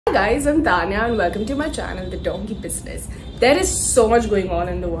Guys, I'm Tanya and welcome to my channel, The Donkey Business. There is so much going on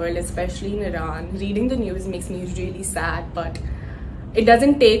in the world, especially in Iran. Reading the news makes me really sad, but it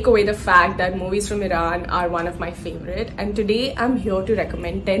doesn't take away the fact that movies from Iran are one of my favorite. And today I'm here to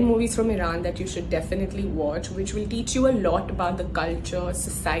recommend 10 movies from Iran that you should definitely watch, which will teach you a lot about the culture,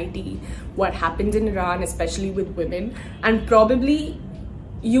 society, what happens in Iran, especially with women. And probably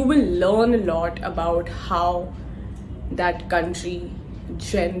you will learn a lot about how that country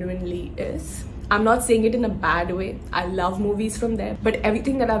genuinely is. I'm not saying it in a bad way. I love movies from there, but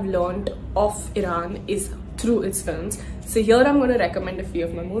everything that I've learned of Iran is through its films. So here I'm going to recommend a few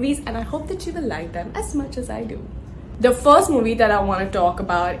of my movies and I hope that you will like them as much as I do. The first movie that I want to talk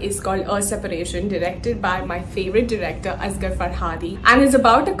about is called A Separation, directed by my favorite director Asghar Farhadi, and is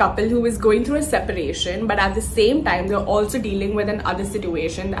about a couple who is going through a separation, but at the same time they're also dealing with another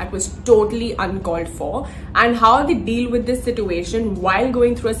situation that was totally uncalled for, and how they deal with this situation while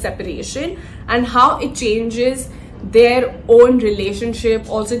going through a separation and how it changes their own relationship,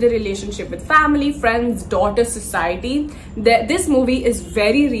 also their relationship with family, friends, daughter, society. This movie is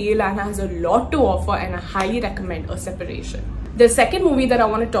very real and has a lot to offer, and I highly recommend A Separation. The second movie that I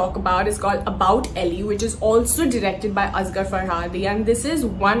want to talk about is called About Ellie, which is also directed by Asghar Farhadi, and this is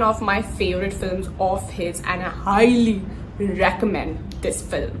one of my favorite films of his and I highly recommend this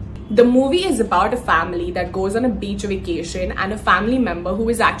film. The movie is about a family that goes on a beach vacation, and a family member who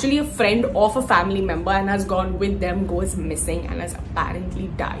is actually a friend of a family member and has gone with them goes missing and has apparently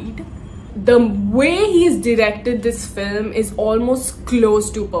died. The way he's directed this film is almost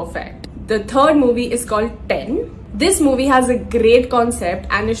close to perfect. The third movie is called 10. This movie has a great concept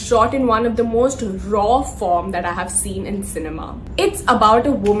and is shot in one of the most raw form that I have seen in cinema. It's about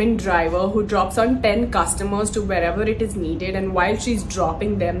a woman driver who drops on 10 customers to wherever it is needed, and while she's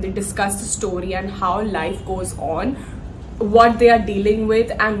dropping them, they discuss the story and how life goes on, what they are dealing with,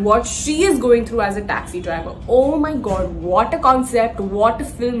 and what she is going through as a taxi driver. Oh my god, what a concept, what a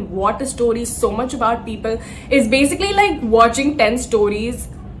film, what a story, so much about people. It's basically like watching 10 stories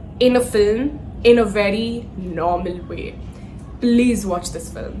in a film in a very normal way. Please watch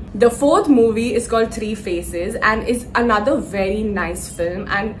this film. The fourth movie is called Three Faces and is another very nice film,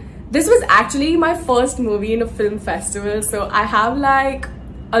 and this was actually my first movie in a film festival, so I have like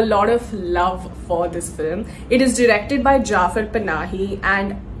a lot of love for this film. It is directed by Jafar Panahi,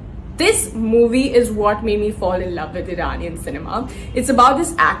 and this movie is what made me fall in love with Iranian cinema. It's about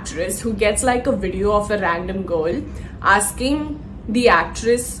this actress who gets like a video of a random girl asking the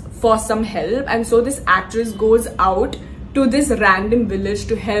actress for some help, and so this actress goes out to this random village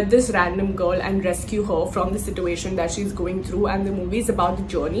to help this random girl and rescue her from the situation that she's going through, and the movie is about the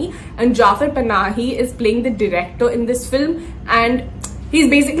journey. And Jafar Panahi is playing the director in this film, and he's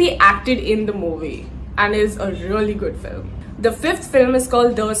basically acted in the movie and is a really good film. The fifth film is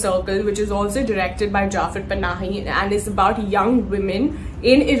called The Circle, which is also directed by Jafar Panahi and is about young women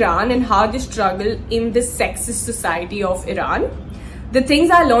in Iran and how they struggle in this sexist society of Iran. The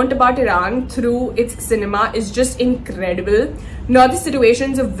things I learned about Iran through its cinema is just incredible. Not the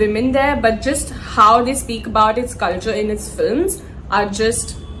situations of women there, but just how they speak about its culture in its films are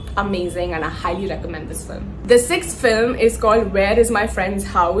just amazing, and I highly recommend this film. The sixth film is called Where Is My Friend's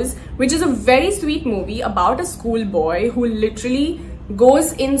House, which is a very sweet movie about a schoolboy who literally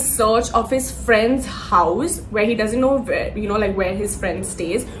goes in search of his friend's house where he doesn't know where, where his friend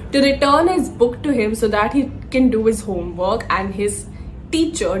stays, to return his book to him so that he can do his homework and his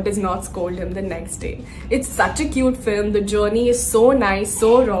teacher does not scold him the next day. It's such a cute film. The journey is so nice,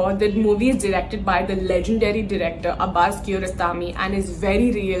 so raw. The movie is directed by the legendary director Abbas Kiarostami and is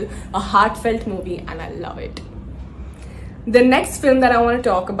very real, a heartfelt movie, and I love it. The next film that I want to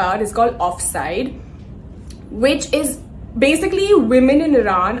talk about is called Offside, which is basically women in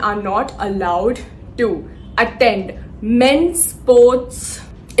Iran are not allowed to attend men's sports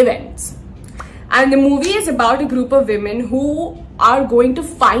events. And the movie is about a group of women who are going to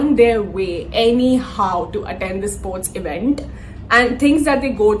find their way anyhow to attend the sports event, and things that they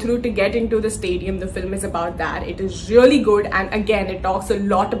go through to get into the stadium. The film is about that. It is really good, and again it talks a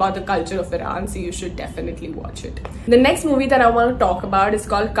lot about the culture of Iran, so you should definitely watch it. The next movie that I want to talk about is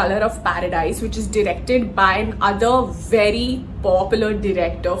called Color of Paradise, which is directed by another very popular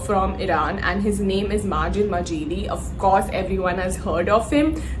director from Iran, and his name is Majid Majidi. Of course everyone has heard of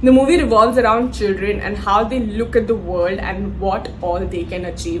him. The movie revolves around children and how they look at the world and what all they can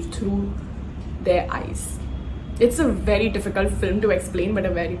achieve through their eyes. It's a very difficult film to explain, but a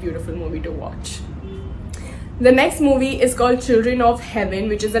very beautiful movie to watch. The next movie is called Children of Heaven,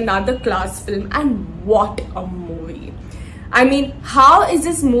 which is another class film, and what a movie. I mean, how is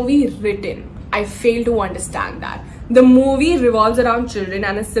this movie written? I fail to understand that. The movie revolves around children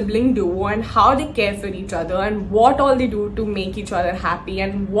and a sibling duo and how they care for each other and what all they do to make each other happy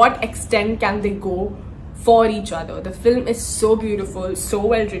and what extent can they go for each other. The film is so beautiful, so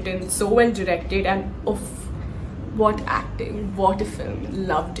well written, so well directed, and what acting, what a film.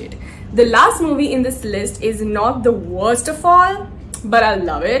 Loved it. The last movie in this list is not the worst of all, but I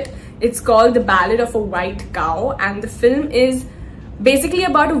love it. It's called The Ballad of a White Cow, and the film is basically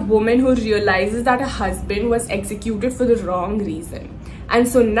about a woman who realizes that her husband was executed for the wrong reason. And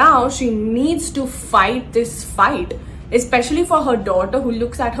so now she needs to fight this fight, especially for her daughter who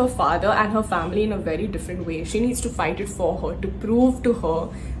looks at her father and her family in a very different way. She needs to fight it for her, to prove to her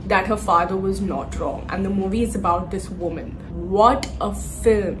that her father was not wrong. And the movie is about this woman. What a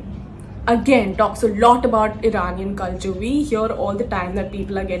film. Again, talks a lot about Iranian culture. We hear all the time that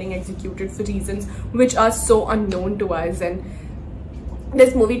people are getting executed for reasons which are so unknown to us, and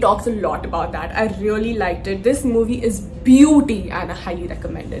this movie talks a lot about that. I really liked it. This movie is beauty and I highly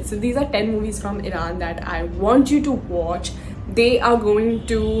recommend it. So these are 10 movies from Iran that I want you to watch. They are going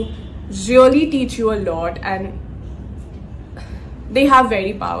to really teach you a lot and they have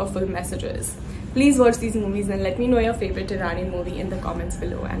very powerful messages. Please watch these movies and let me know your favorite Iranian movie in the comments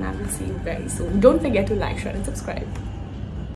below, and I will see you very soon. Don't forget to like, share and subscribe.